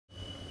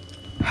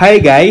Hi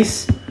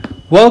guys!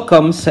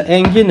 Welcome sa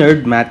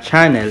Engineered Math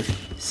Channel.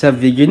 Sa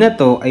video na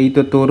to ay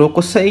ituturo ko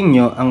sa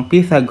inyo ang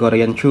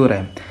Pythagorean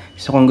Theorem.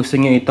 So kung gusto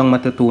niyo itong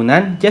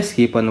matutunan, just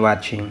keep on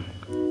watching.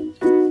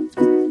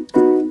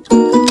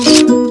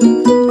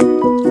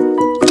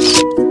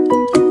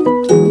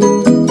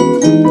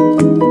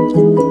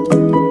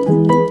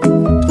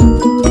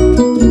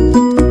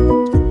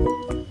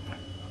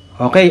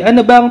 Okay,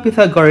 ano ba ang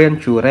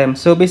Pythagorean Theorem?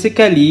 So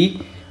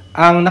basically,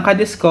 ang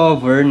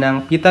nakadiscover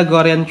ng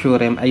Pythagorean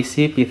Theorem ay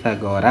si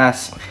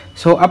Pythagoras.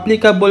 So,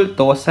 applicable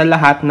to sa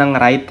lahat ng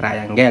right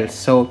triangles.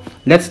 So,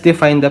 let's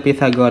define the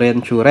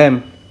Pythagorean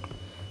Theorem.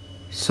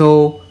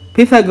 So,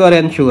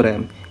 Pythagorean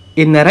Theorem.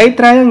 In a right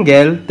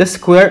triangle, the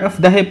square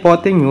of the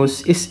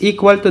hypotenuse is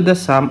equal to the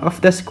sum of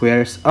the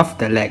squares of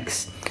the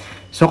legs.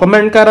 So, kung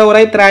meron ka raw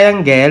right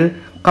triangle,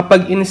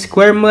 kapag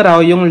in-square mo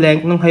raw yung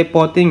length ng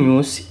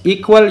hypotenuse,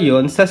 equal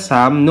yon sa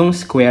sum ng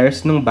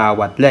squares ng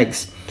bawat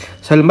legs.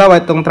 So,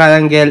 halimbawa, itong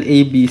triangle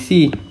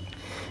ABC.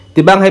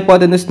 Diba ang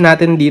hypotenuse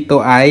natin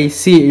dito ay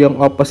C, yung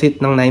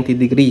opposite ng 90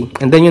 degree.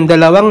 And then, yung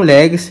dalawang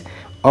legs,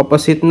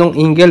 opposite ng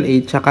angle A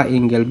tsaka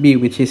angle B,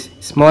 which is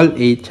small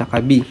a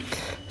tsaka B.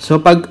 So,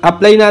 pag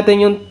apply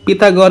natin yung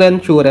Pythagorean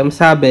Theorem,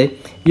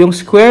 sabi, yung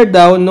square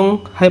daw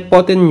ng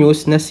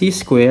hypotenuse na C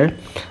square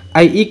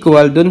ay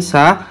equal dun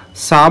sa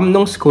sum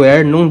ng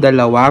square ng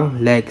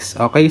dalawang legs.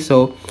 Okay,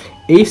 so,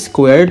 A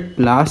squared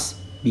plus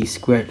B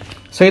squared.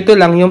 So, ito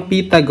lang yung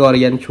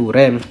Pythagorean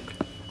Theorem.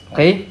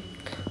 Okay?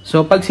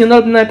 So, pag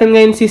sinolve natin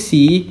ngayon si C,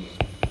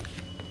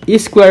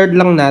 i-squared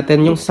lang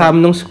natin yung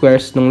sum ng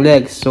squares ng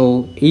legs.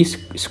 So, A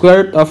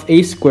squared of A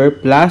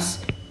squared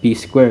plus B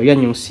squared.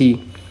 Yan yung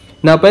C.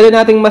 Now, pwede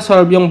nating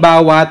masolve yung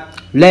bawat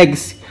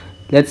legs.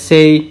 Let's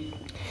say,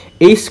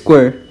 A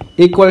squared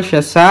equal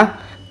siya sa,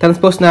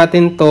 transpose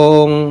natin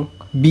tong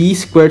B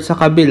squared sa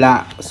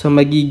kabila. So,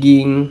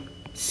 magiging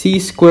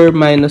C squared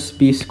minus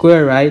B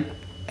squared, right?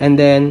 And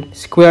then,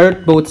 square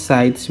root both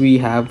sides, we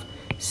have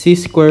C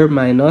squared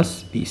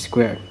minus B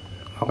squared.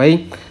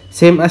 Okay?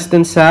 Same as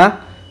dun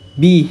sa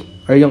B,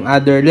 or yung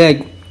other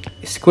leg.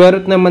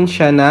 Square root naman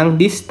siya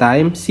ng, this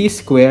time, C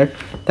squared.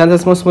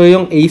 Tapos mo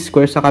yung A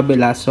squared sa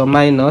kabila, so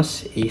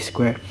minus A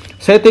squared.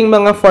 So, ito yung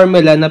mga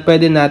formula na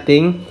pwede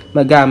nating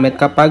magamit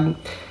kapag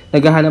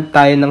naghahanap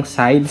tayo ng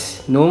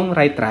sides ng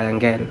right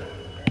triangle.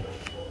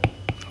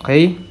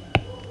 Okay?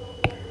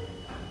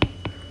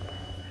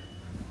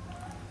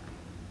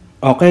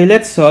 Okay,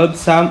 let's solve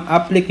some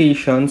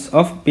applications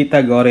of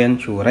Pythagorean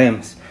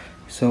theorems.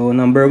 So,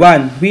 number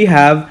 1, we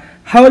have,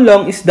 how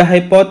long is the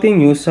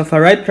hypotenuse of a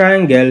right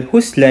triangle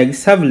whose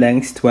legs have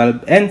lengths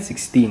 12 and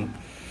 16?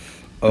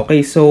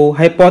 Okay, so,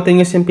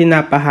 hypotenuse yung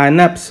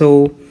pinapahanap.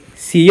 So,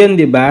 C yun,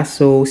 diba?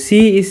 So,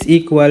 C is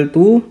equal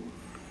to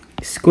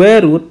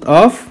square root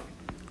of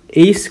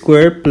A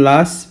squared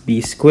plus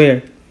B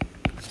squared.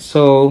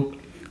 So,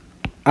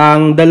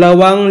 ang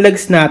dalawang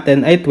legs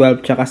natin ay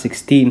 12 tsaka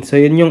 16. So,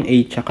 yun yung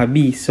A tsaka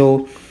B.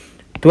 So,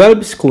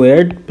 12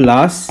 squared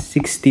plus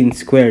 16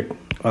 squared.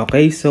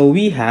 Okay, so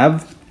we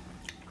have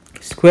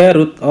square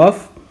root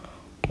of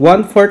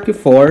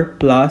 144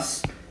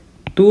 plus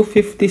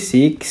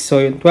 256.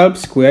 So, yung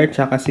 12 squared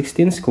tsaka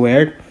 16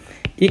 squared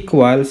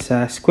equal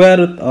sa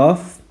square root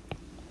of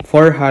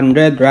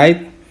 400,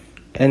 right?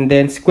 And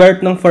then,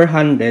 square root ng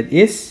 400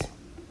 is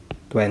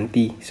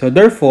 20. So,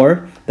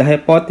 therefore, the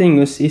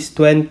hypotenuse is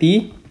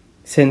 20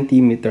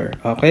 centimeter.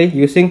 Okay?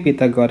 Using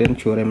Pythagorean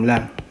Theorem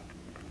lang.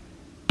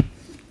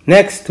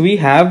 Next, we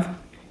have,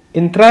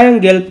 in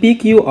triangle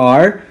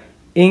PQR,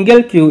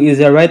 angle Q is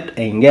a right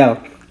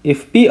angle.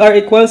 If PR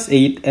equals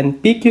 8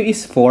 and PQ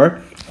is 4,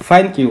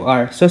 find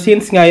QR. So,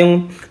 since nga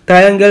yung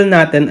triangle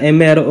natin ay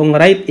merong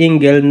right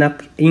angle na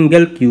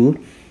angle Q,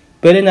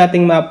 pwede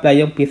nating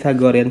ma-apply yung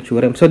Pythagorean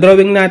Theorem. So,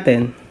 drawing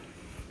natin,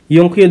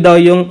 yung Q daw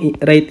yung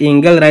right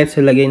angle, right? So,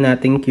 lagay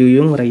natin Q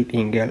yung right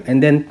angle. And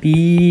then,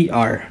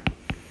 PR.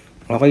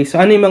 Okay, so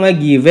ano yung mga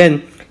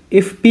given?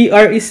 If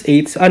PR is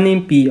 8, so ano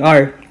yung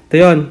PR? Ito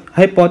yun.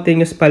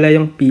 Hypotenuse pala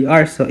yung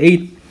PR. So,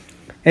 8.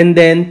 And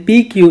then,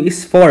 PQ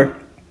is 4.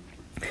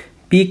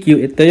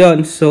 PQ, ito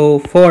yun. So,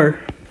 4.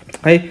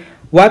 Okay,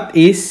 what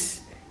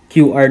is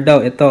QR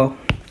daw? Ito.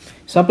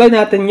 So, apply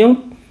natin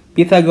yung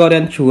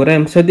Pythagorean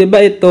Theorem. So, di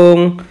ba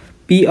itong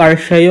PR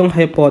siya yung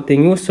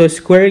hypotenuse? So,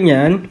 square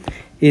niyan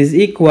is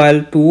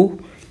equal to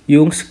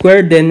yung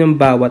square din ng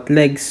bawat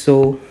leg.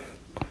 So,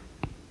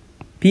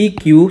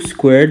 PQ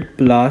squared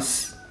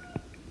plus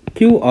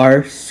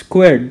QR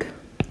squared.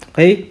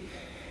 Okay?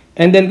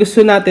 And then,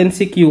 gusto natin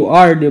si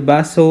QR,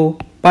 diba? So,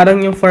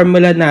 parang yung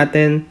formula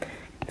natin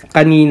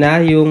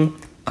kanina, yung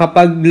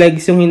kapag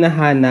legs yung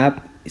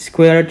hinahanap,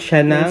 squared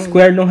siya ng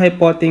square ng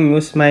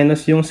hypotenuse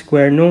minus yung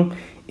square ng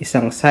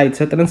isang side.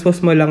 So,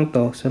 transpose mo lang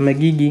to. So,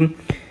 magiging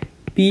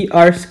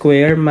PR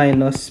square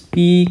minus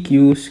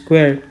PQ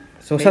square.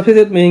 So,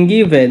 substitute mo yung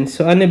given.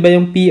 So, ano ba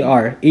yung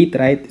PR?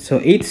 8, right? So,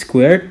 8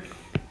 squared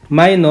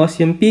minus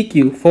yung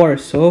PQ, 4.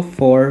 So,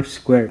 4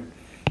 squared.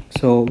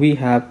 So, we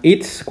have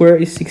 8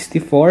 squared is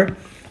 64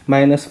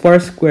 minus 4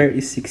 squared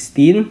is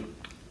 16.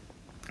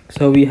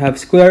 So, we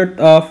have square root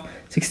of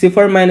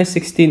 64 minus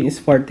 16 is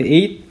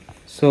 48.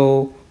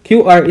 So,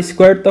 QR is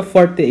square root of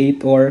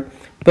 48, or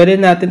pwede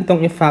natin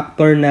tong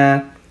i-factor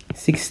na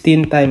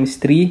 16 times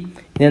 3.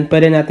 Then,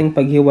 pwede natin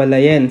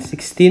paghiwalayin.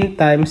 16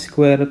 times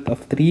square root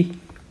of 3.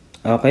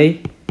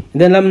 Okay? And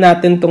then, alam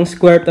natin tong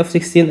square root of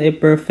 16 ay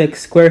perfect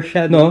square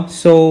siya, no?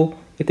 So,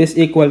 it is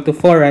equal to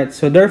 4, right?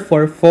 So,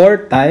 therefore,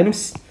 4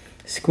 times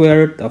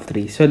square root of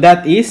 3. So,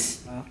 that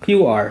is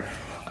QR.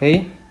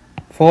 Okay?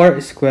 4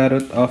 square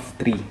root of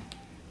 3.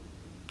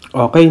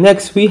 Okay,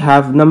 next we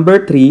have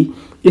number 3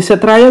 is a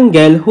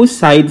triangle whose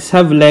sides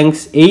have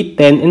lengths 8,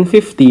 10, and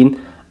 15,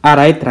 a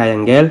right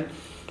triangle.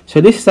 So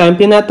this time,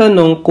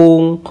 tinatanong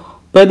kung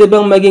pwede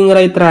bang maging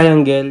right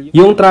triangle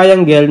yung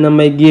triangle na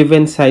may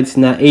given sides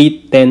na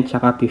 8, 10,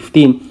 tsaka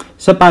 15.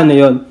 So paano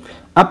yon?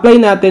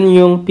 Apply natin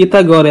yung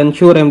Pythagorean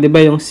Theorem, di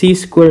ba? Yung c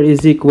square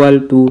is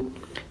equal to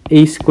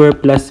a square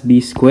plus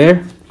b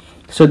square.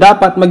 So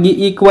dapat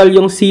mag-i-equal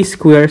yung c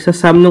square sa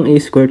sum ng a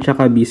square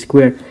tsaka b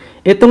square.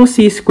 Itong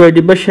c square,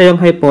 di ba siya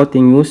yung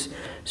hypotenuse?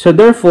 So,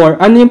 therefore,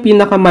 ano yung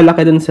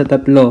pinakamalaki dun sa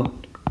tatlo?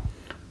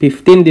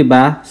 15, di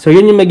ba? So,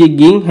 yun yung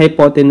magiging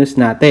hypotenuse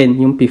natin,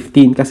 yung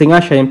 15. Kasi nga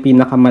siya yung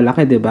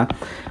pinakamalaki, di ba?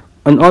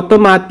 On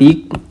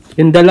automatic,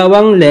 yung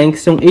dalawang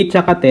lengths, yung 8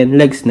 tsaka 10,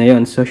 legs na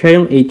yon. So, siya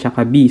yung a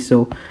tsaka b.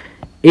 So,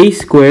 a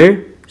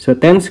square, so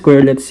 10 square,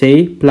 let's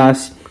say,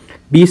 plus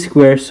b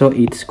square, so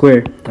 8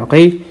 square.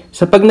 Okay?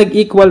 So, pag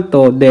nag-equal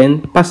to,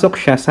 then, pasok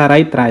siya sa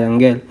right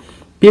triangle.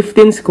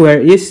 15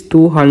 square is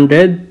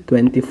 225.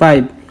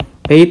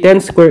 Okay, 10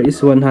 square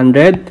is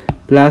 100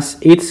 plus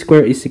 8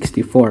 square is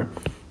 64.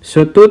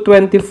 So,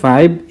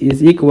 225 is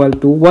equal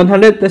to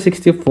 100 plus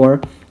 64,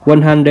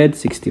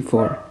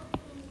 164.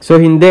 So,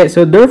 hindi.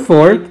 So,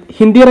 therefore,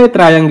 hindi right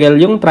triangle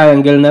yung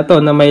triangle na to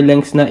na may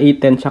lengths na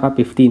 8, 10, tsaka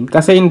 15.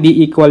 Kasi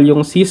hindi equal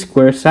yung c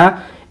square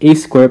sa a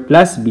square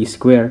plus b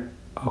square.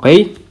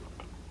 Okay?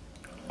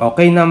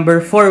 Okay,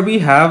 number 4,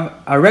 we have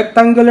a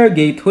rectangular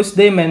gate whose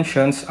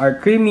dimensions are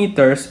 3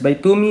 meters by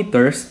 2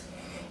 meters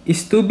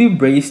is to be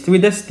braced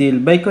with a steel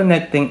by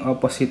connecting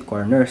opposite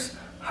corners.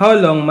 How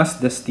long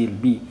must the steel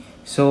be?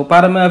 So,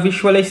 para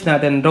ma-visualize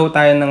natin, draw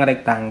tayo ng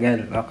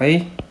rectangle.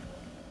 Okay?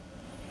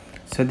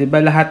 So, di ba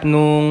lahat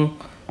nung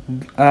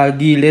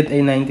gilid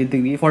ay 90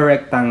 degree for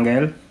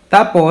rectangle?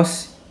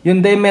 Tapos,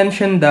 yung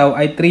dimension daw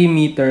ay 3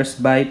 meters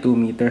by 2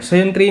 meters. So,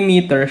 yung 3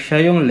 meters,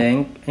 siya yung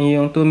length, and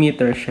yung 2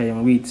 meters, siya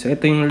yung width. So,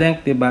 ito yung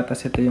length, diba?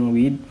 Tapos, ito yung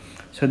width.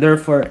 So,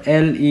 therefore,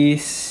 L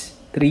is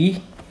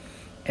 3,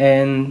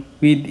 and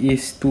width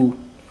is 2.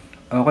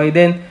 Okay,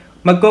 then,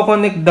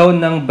 magko-connect daw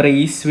ng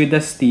brace with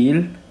the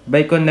steel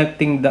by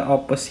connecting the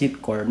opposite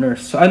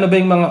corners. So, ano ba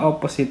yung mga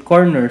opposite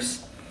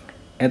corners?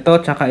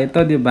 Ito, tsaka ito,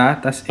 diba?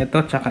 Tapos, ito,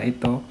 tsaka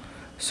ito.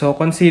 So,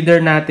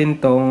 consider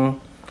natin tong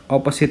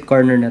opposite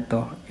corner na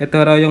to.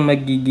 Ito raw yung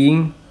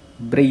magiging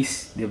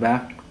brace, di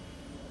ba?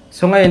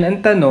 So, ngayon, ang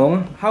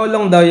tanong, how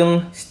long daw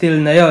yung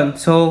steel na yon?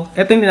 So,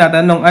 ito yung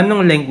tinatanong,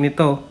 anong length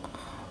nito?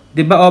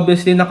 Di ba,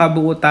 obviously,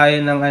 nakabuo tayo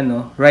ng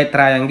right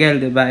triangle,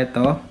 di ba?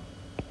 Ito.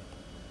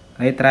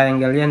 Right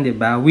triangle yan, di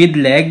ba? With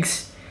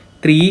legs,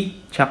 3,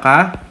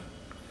 tsaka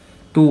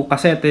 2.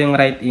 Kasi ito yung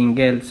right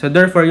angle. So,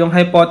 therefore, yung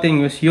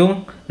hypotenuse,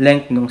 yung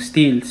length ng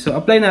steel. So,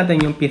 apply natin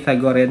yung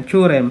Pythagorean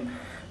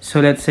Theorem. So,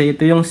 let's say,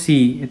 ito yung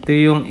C, ito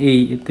yung A,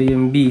 ito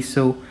yung B.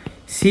 So,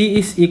 C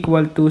is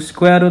equal to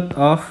square root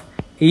of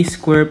A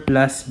square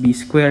plus B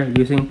square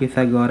using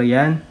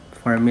Pythagorean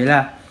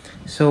formula.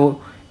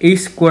 So, A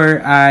square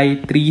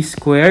ay 3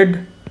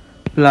 squared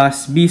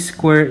plus B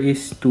square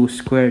is 2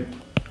 squared.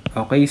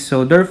 Okay,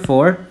 so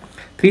therefore,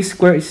 3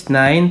 square is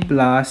 9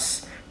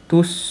 plus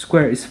 2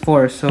 square is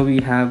 4. So,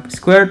 we have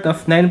square root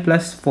of 9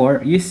 plus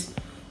 4 is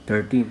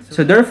 13.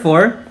 So,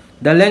 therefore,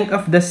 the length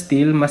of the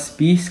steel must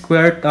be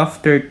square root of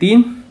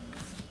 13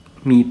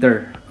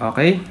 meter.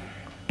 Okay?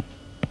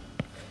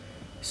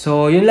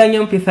 So, yun lang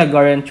yung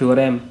Pythagorean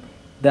Theorem.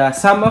 The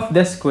sum of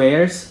the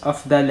squares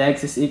of the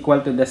legs is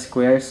equal to the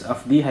squares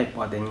of the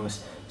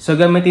hypotenuse. So,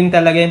 gamitin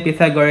talaga yung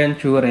Pythagorean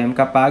Theorem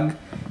kapag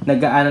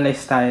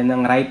nag-a-analyze tayo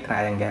ng right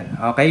triangle.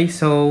 Okay?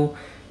 So,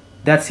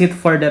 that's it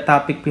for the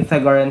topic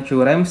Pythagorean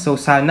Theorem. So,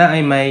 sana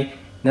ay may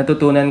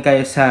natutunan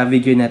kayo sa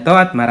video na to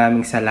at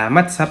maraming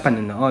salamat sa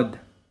panonood.